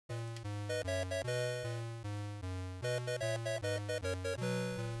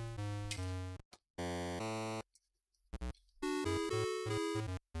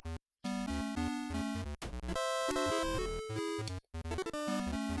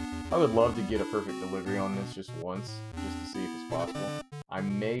I would love to get a perfect delivery on this just once, just to see if it's possible. I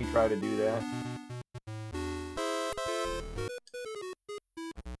may try to do that.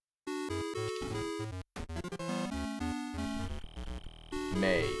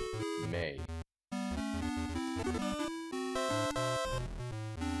 May. Man,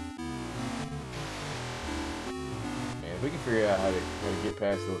 if we can figure out how to get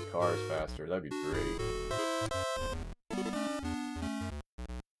past those cars faster, that'd be great.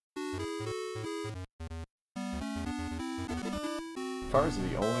 Cars are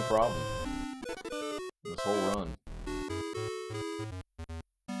the only problem in this whole run.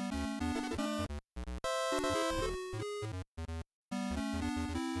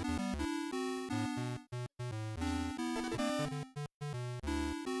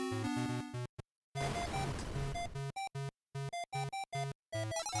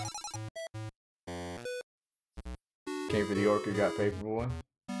 Came for the Orca, got Paperboy.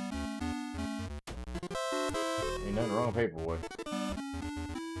 Ain't nothing wrong with Paperboy.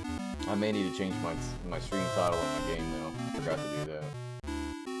 I may need to change my stream title in my game though. I forgot to do that.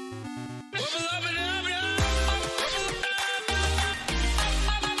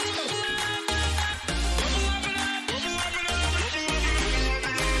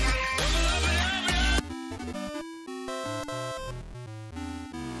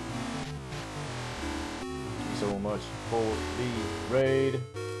 Thank you so much for the raid.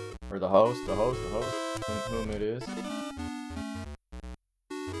 Or the host, whom it is.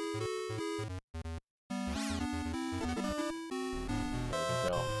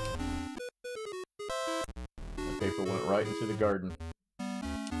 Paper went right into the garden.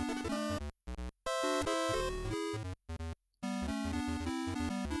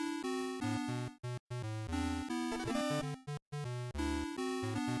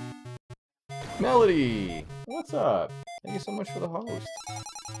 Melody! What's up? Thank you so much for the host.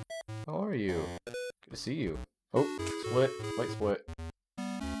 How are you? Good to see you. Oh, split. Light split.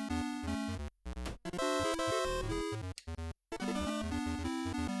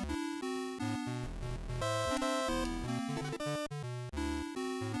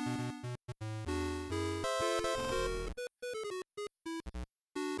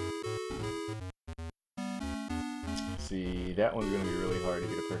 See, that one's going to be really hard to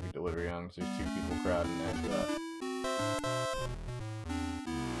get a perfect delivery on because there's two people crowding that.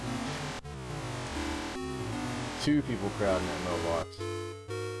 Two people crowding that mailbox.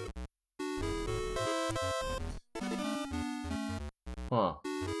 Huh.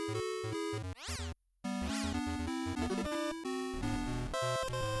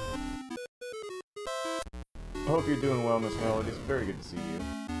 I hope you're doing well, Miss Melody. It's very good to see you.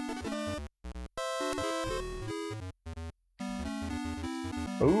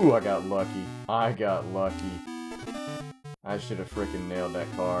 Ooh, I got lucky. I got lucky. I should have freaking nailed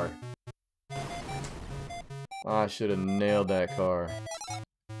that car. I should have nailed that car.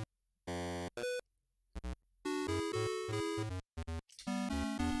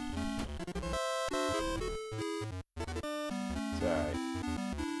 Sorry.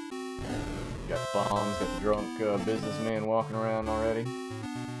 Got bombs, got the drunk businessman walking around already.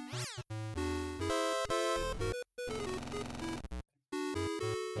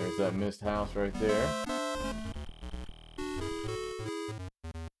 There's that missed house right there.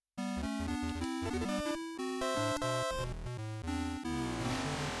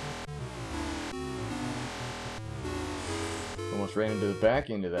 Almost ran into the back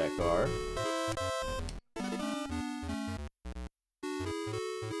end of that car.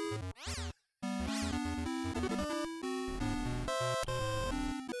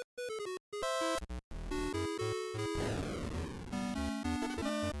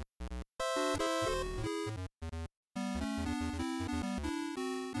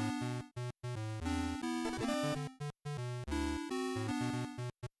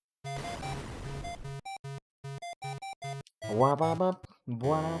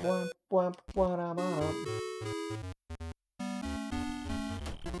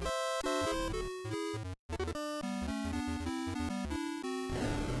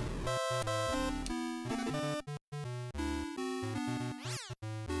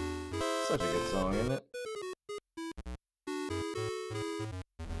 Such a good song, isn't it?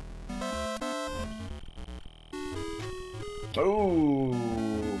 Oh!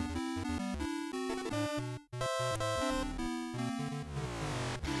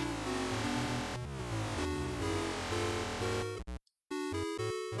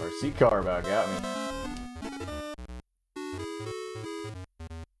 RC car about got me.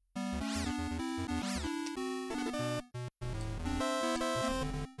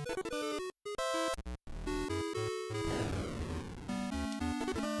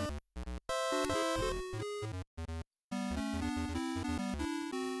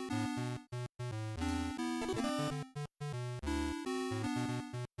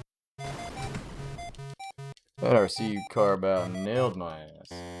 That RC car about nailed my ass.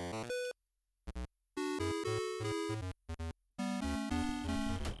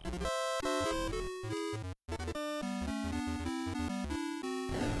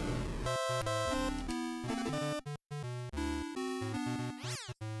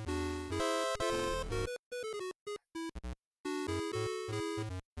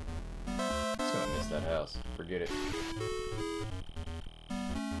 Just gonna miss that house. Forget it.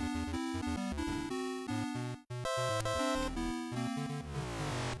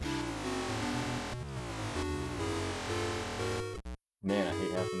 Man, I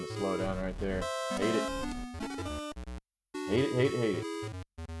hate having to slow down right there. Hate it. Hate it, hate it, hate it.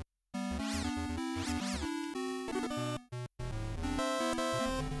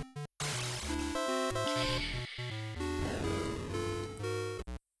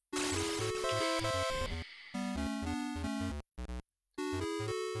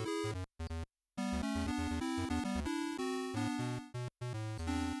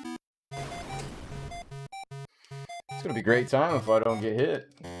 It's gonna be a great time if I don't get hit.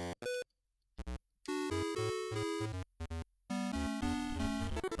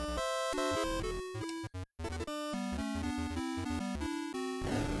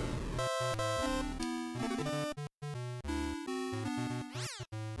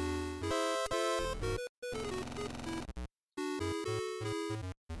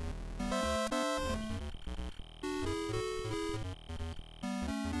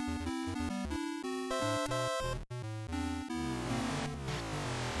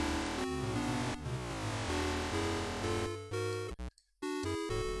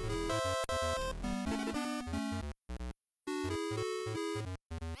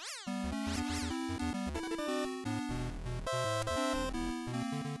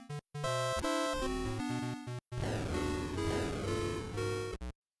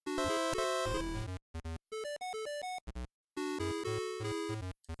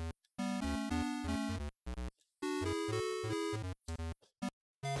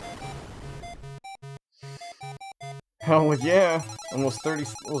 Oh yeah, almost 30,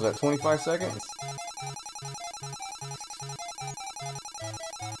 what was that, 25 seconds?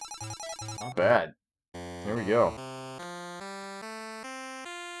 Not bad. Here we go.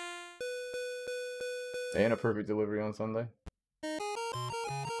 And a perfect delivery on Sunday.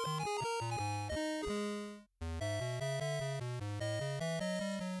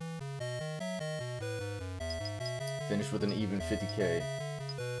 Finish with an even 50K.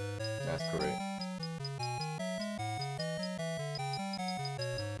 That's great.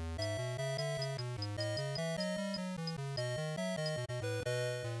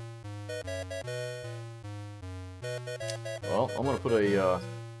 Well, I'm gonna put a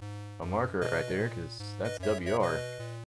marker right there because that's WR.